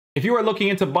If you are looking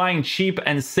into buying cheap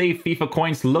and safe FIFA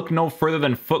coins, look no further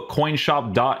than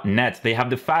footcoinshop.net. They have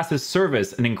the fastest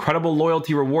service, an incredible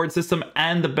loyalty reward system,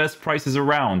 and the best prices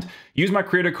around. Use my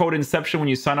creator code Inception when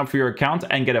you sign up for your account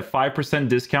and get a 5%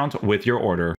 discount with your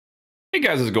order. Hey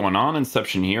guys, what's going on?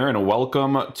 Inception here, and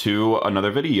welcome to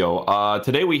another video.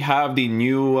 Today we have the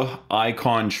new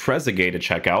icon TREZEGUET to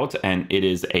check out, and it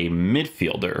is a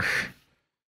midfielder.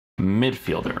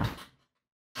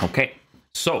 Okay,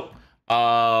 so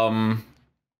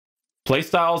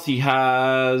playstyles, he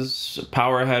has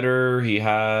power header, he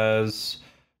has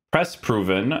press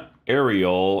proven,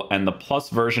 aerial, and the plus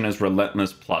version is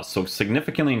relentless plus. So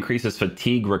significantly increases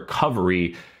fatigue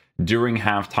recovery during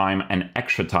halftime and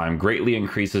extra time, greatly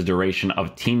increases duration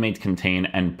of teammate contain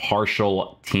and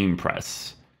partial team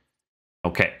press.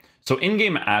 Okay, so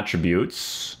in-game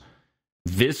attributes,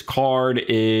 this card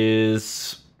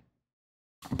is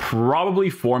probably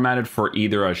formatted for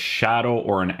either a shadow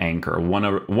or an anchor, one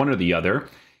or the other.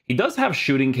 He does have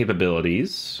shooting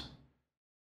capabilities.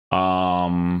 I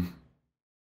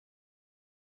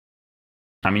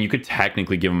mean, you could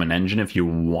technically give him an engine if you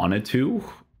wanted to,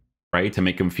 right, to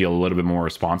make him feel a little bit more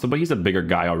responsible, but he's a bigger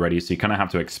guy already, so you kind of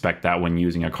have to expect that when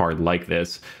using a card like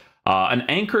this. An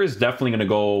anchor is definitely going to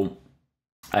go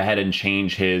ahead and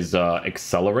change his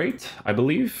accelerate, I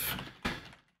believe.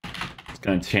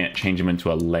 Going to change him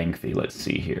into a lengthy. Let's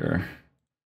see here.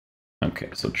 Okay,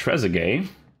 so TREZEGUET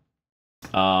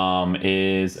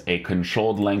is a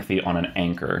controlled lengthy on an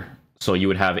anchor. So you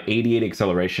would have 88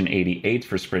 acceleration, 88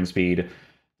 for sprint speed.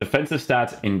 Defensive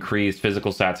stats increase,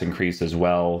 physical stats increase as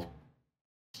well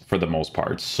for the most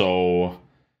part. So,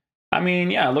 I mean,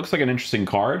 yeah, it looks like an interesting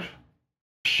card.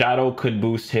 Shadow could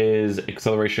boost his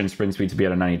acceleration sprint speed to be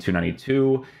at a 92,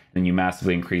 92. And you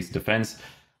massively increase defense.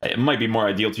 It might be more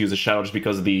ideal to use a shadow just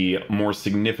because of the more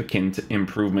significant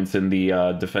improvements in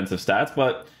the defensive stats.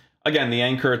 But again, the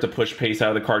anchor to push pace out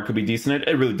of the card could be decent.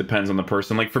 It really depends on the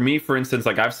person. Like for me, for instance,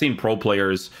 like I've seen pro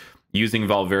players using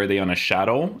Valverde on a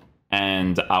shadow,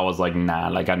 and I was like, nah,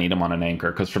 like I need him on an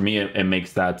anchor, because for me, it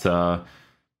makes that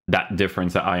that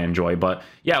difference that I enjoy. But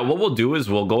yeah, what we'll do is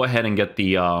we'll go ahead and get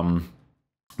the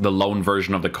loan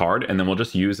version of the card, and then we'll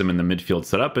just use him in the midfield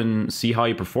setup and see how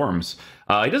he performs.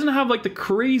 He doesn't have like the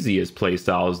craziest play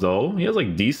styles though. He has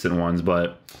like decent ones,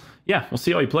 but yeah, we'll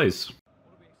see how he plays.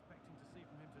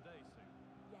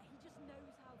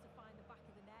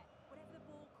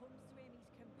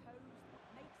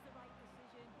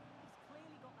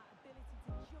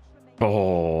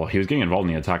 Oh, he was getting involved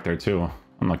in the attack there too.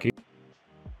 Unlucky.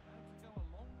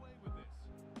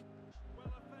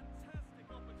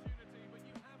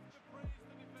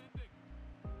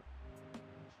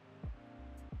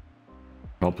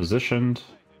 Well positioned.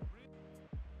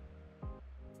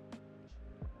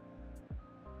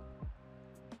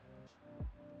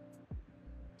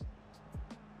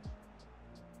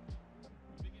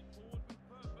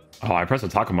 Oh, I pressed the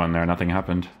tackle button there, nothing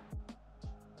happened.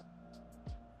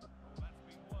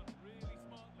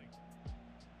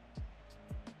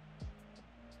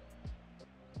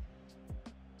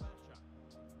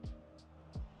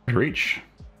 Reach.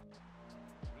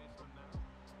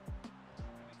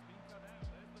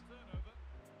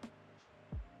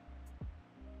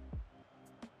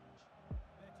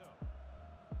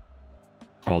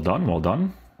 Well done, well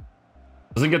done.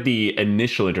 Doesn't get the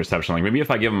initial interception. Like maybe if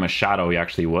I give him a shadow, he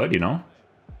actually would, you know?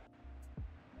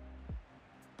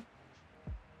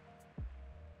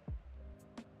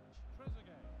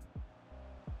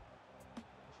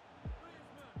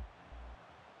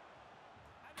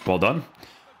 Well done.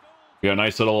 We got a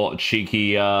nice little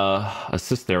cheeky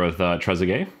assist there with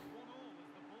TREZEGUET.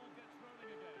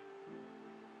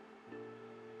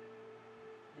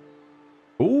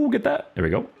 Ooh, get that. There we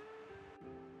go.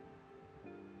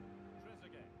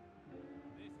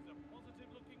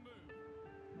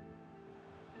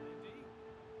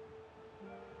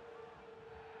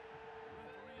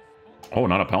 Oh,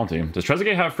 not a penalty. Does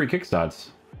TREZEGUET have free kick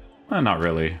stats? Not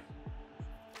really.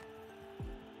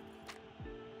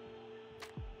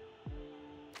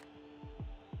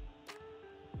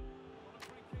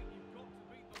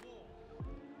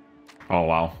 Oh,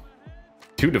 wow.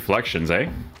 2 deflections, eh?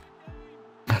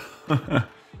 That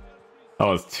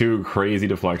was 2 crazy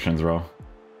deflections, bro.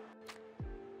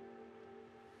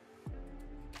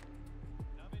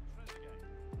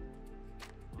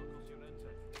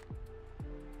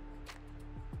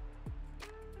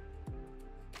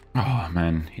 Oh,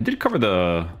 man. He did cover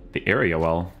the area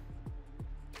well.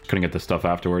 Couldn't get the stuff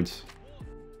afterwards.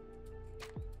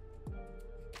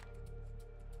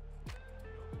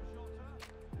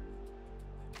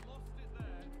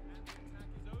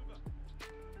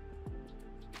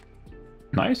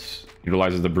 Nice.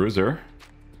 Utilizes the bruiser.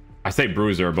 I say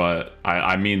bruiser, but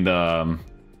I mean the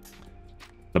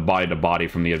body to body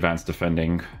from the advanced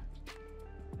defending.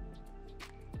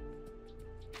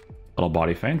 Little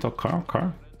body feint. Okay.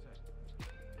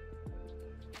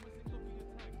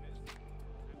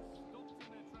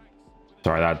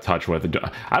 Sorry, that touch with...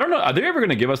 I don't know. Are they ever going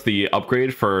to give us the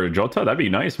upgrade for Jota? That'd be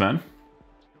nice, man.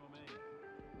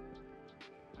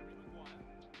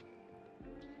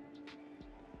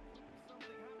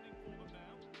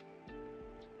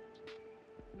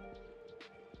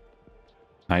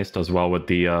 Nice. Does well with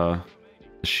the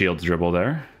shields dribble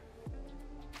there.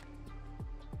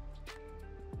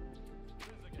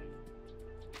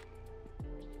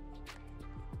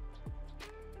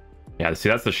 Yeah, see,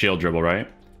 that's the shield dribble, right?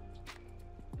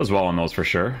 Does well on those for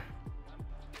sure.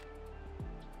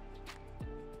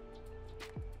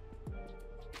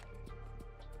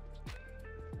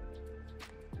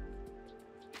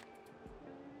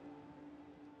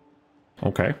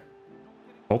 Okay.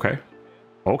 Okay.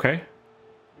 Okay.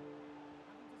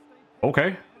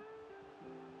 Okay.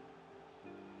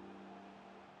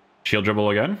 Shield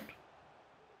dribble again.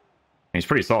 He's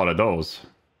pretty solid at those.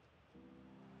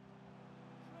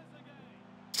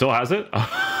 Still has it?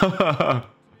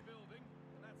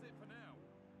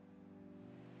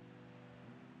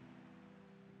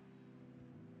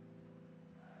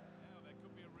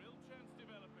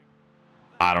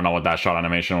 I don't know what that shot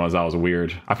animation was. That was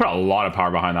weird. I put a lot of power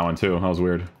behind that one too. That was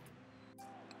weird.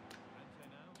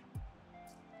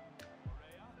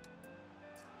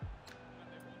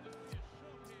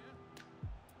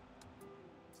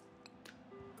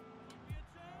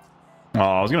 Oh,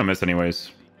 I was gonna miss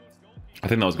anyways. I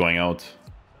think that was going out.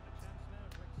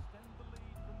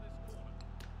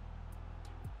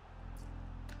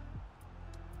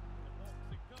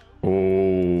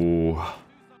 Oh.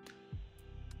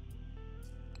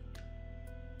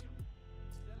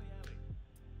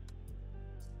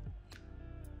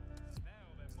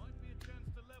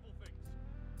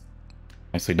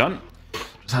 Nicely done.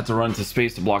 Just had to run to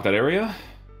space to block that area.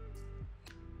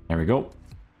 There we go.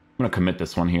 I'm gonna commit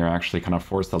this one here, actually, kind of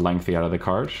force the lengthy out of the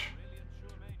card.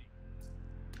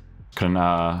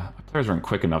 Players weren't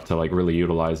quick enough to like really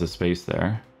utilize the space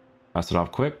there. Pass it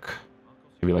off quick.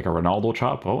 Maybe like a Ronaldo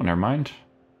chop. Oh, never mind.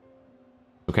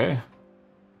 Okay.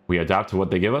 We adapt to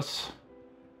what they give us.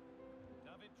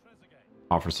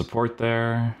 Offer support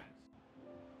there.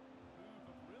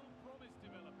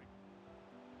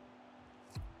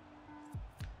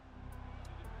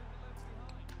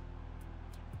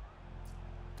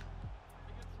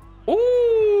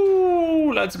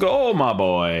 Ooh, let's go, my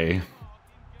boy.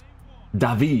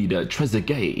 David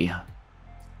Trezeguet.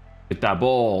 Get that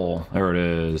ball. There it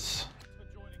is.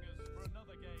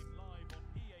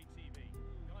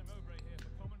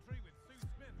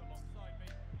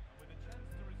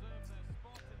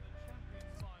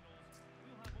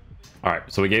 All right,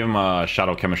 so we gave him a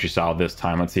shadow chemistry style this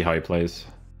time. Let's see how he plays.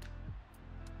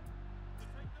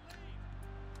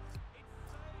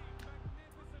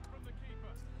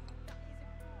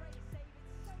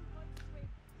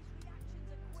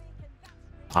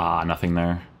 Ah, nothing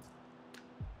there.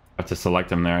 I have to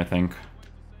select him there, I think.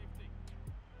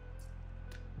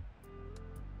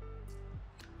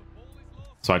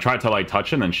 So I tried to like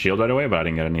touch him and shield right away, but I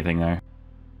didn't get anything there.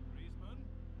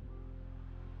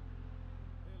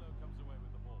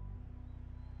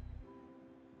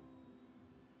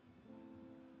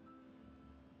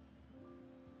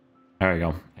 There we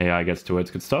go. AI gets to it.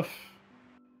 It's good stuff.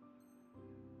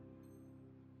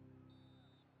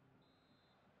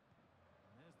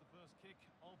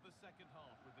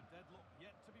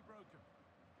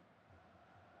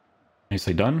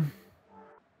 Nicely done.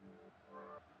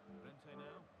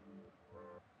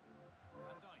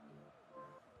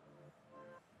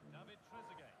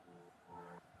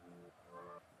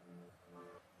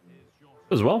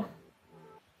 As well.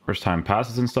 First time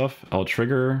passes and stuff. L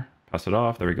trigger. Pass it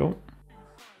off. There we go.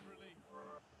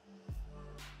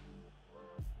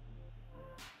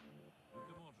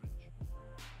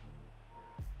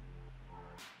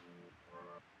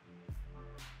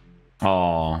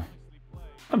 Oh,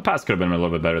 the pass could have been a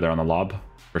little bit better there on the lob,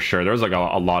 for sure. There was like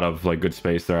a lot of like good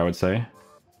space there, I would say.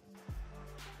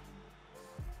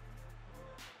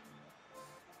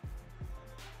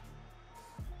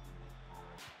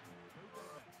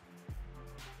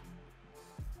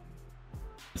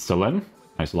 Still in.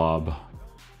 Nice lob.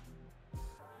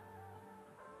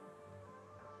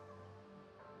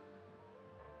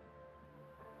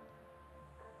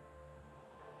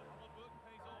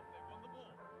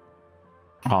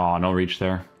 Oh, no reach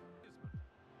there.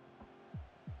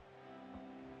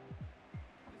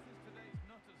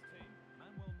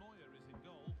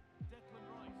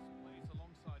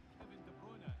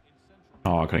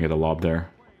 Oh, I couldn't get the lob there.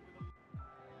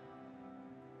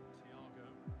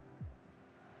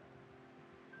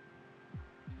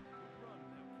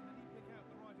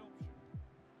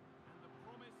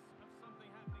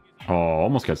 Oh,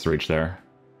 almost gets the reach there.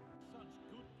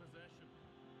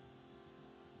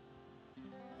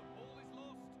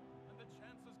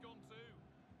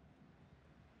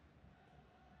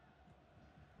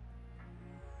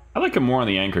 I like him more on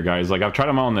the anchor, guys. Like, I've tried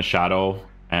him out in the shadow,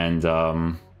 and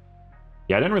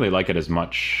yeah, I didn't really like it as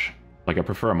much. Like, I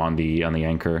prefer him on the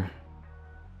anchor.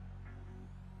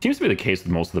 Seems to be the case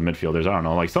with most of the midfielders. I don't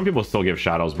know. Like, some people still give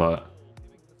shadows, but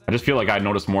I just feel like I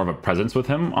noticed more of a presence with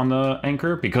him on the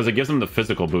anchor because it gives him the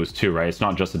physical boost too, right? It's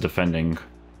not just the defending.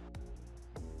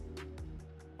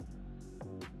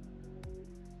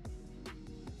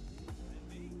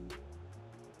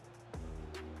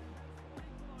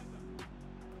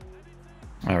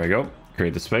 There we go.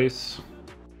 Create the space.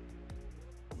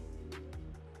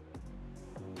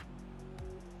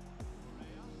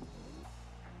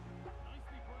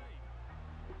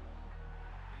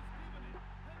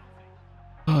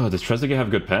 Oh, does Trezeguet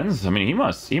have good pens? I mean, he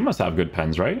must have good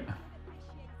pens, right?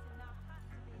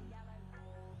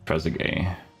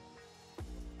 Trezeguet.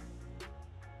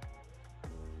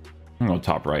 I'm gonna go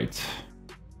top right.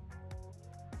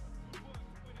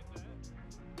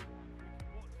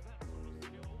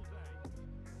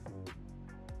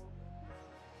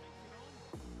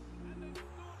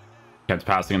 Kept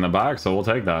passing in the back, so we'll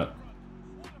take that.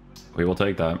 We will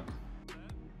take that.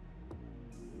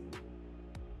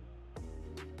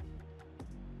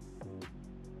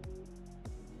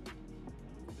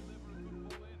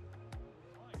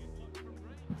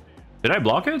 Did I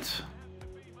block it?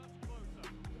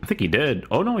 I think he did.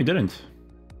 Oh, no, he didn't.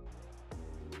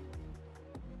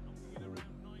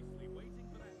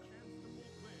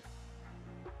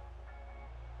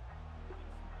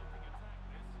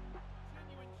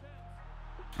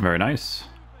 Very nice.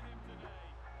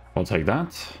 I'll take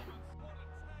that.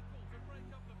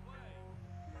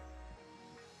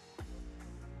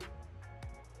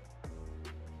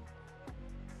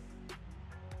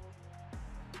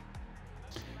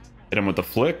 Hit him with the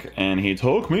flick, and he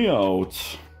took me out.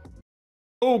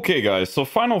 Okay, guys, so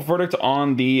final verdict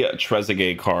on the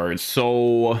Trezeguet card.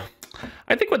 So,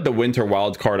 I think with the Winter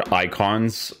Wildcard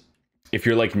icons, if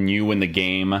you're, like, new in the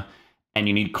game, and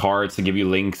you need cards to give you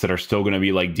links that are still going to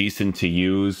be, like, decent to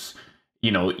use,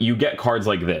 you know, you get cards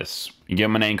like this. You give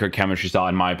him an anchor chemistry style,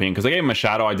 in my opinion, because I gave him a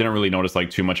shadow. I didn't really notice, like,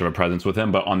 too much of a presence with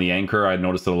him, but on the anchor, I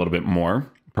noticed it a little bit more,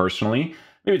 personally.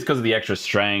 Maybe it's because of the extra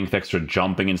strength, extra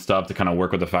jumping and stuff to kind of work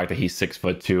with the fact that he's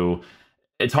 6'2".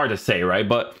 It's hard to say, right?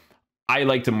 But I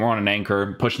liked him more on an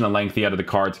anchor, pushing the lengthy out of the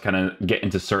card to kind of get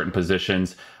into certain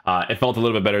positions. It felt a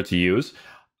little bit better to use.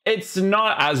 It's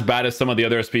not as bad as some of the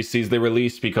other SBCs they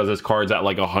released because this card's at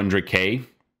like 100k,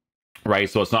 right?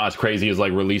 So it's not as crazy as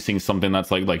like releasing something that's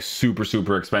like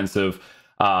super expensive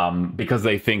because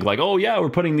they think like, oh yeah, we're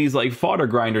putting these like fodder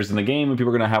grinders in the game and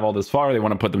people are going to have all this fodder. They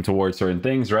want to put them towards certain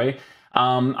things, right?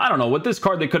 I don't know. With this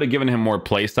card, they could have given him more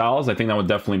play styles. I think that would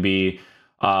definitely be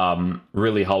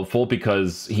really helpful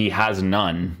because he has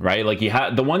none, right? Like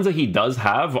the ones that he does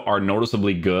have are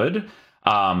noticeably good.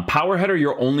 Power header,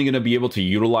 you're only going to be able to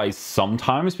utilize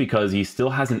sometimes because he still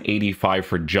has an 85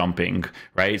 for jumping,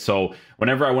 right? So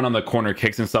whenever I went on the corner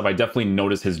kicks and stuff, I definitely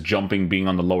noticed his jumping being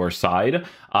on the lower side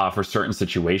for certain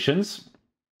situations.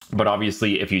 But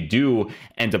obviously, if you do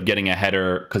end up getting a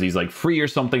header because he's like free or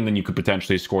something, then you could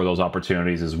potentially score those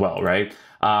opportunities as well, right?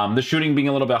 The shooting being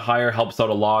a little bit higher helps out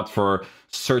a lot for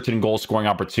certain goal scoring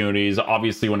opportunities.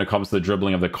 Obviously, when it comes to the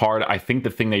dribbling of the card, I think the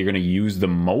thing that you're going to use the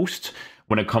most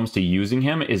when it comes to using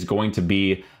him is going to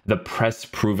be the press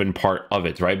proven part of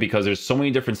it, right? Because there's so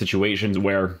many different situations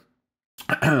where,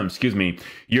 excuse me,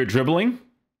 you're dribbling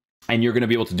and you're going to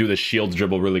be able to do the shield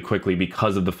dribble really quickly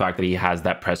because of the fact that he has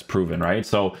that press proven, right?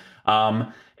 So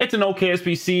it's an okay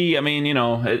SBC. I mean, you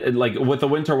know, like with the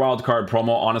Winter Wildcard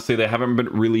promo, honestly, they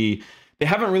haven't really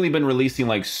been releasing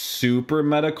like super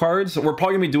meta cards. We're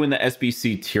probably gonna be doing the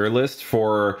SBC tier list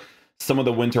for some of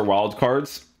the Winter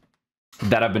Wildcards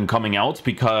that have been coming out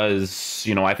because,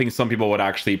 you know, I think some people would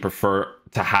actually prefer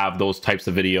to have those types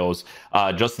of videos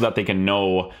just so that they can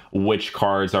know which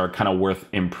cards are kind of worth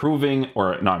improving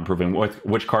or not improving,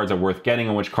 which cards are worth getting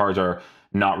and which cards are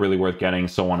not really worth getting,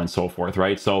 so on and so forth,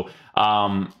 right? So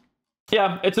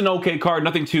yeah, it's an okay card,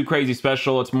 nothing too crazy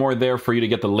special. It's more there for you to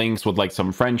get the links with like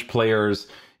some French players.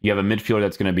 You have a midfielder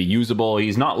that's going to be usable.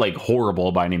 He's not like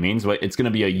horrible by any means, but it's going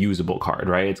to be a usable card,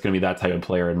 right? It's going to be that type of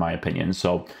player in my opinion.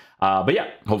 So but yeah,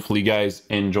 hopefully you guys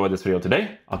enjoyed this video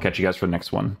today. I'll catch you guys for the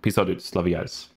next one. Peace out, dudes. Love you guys.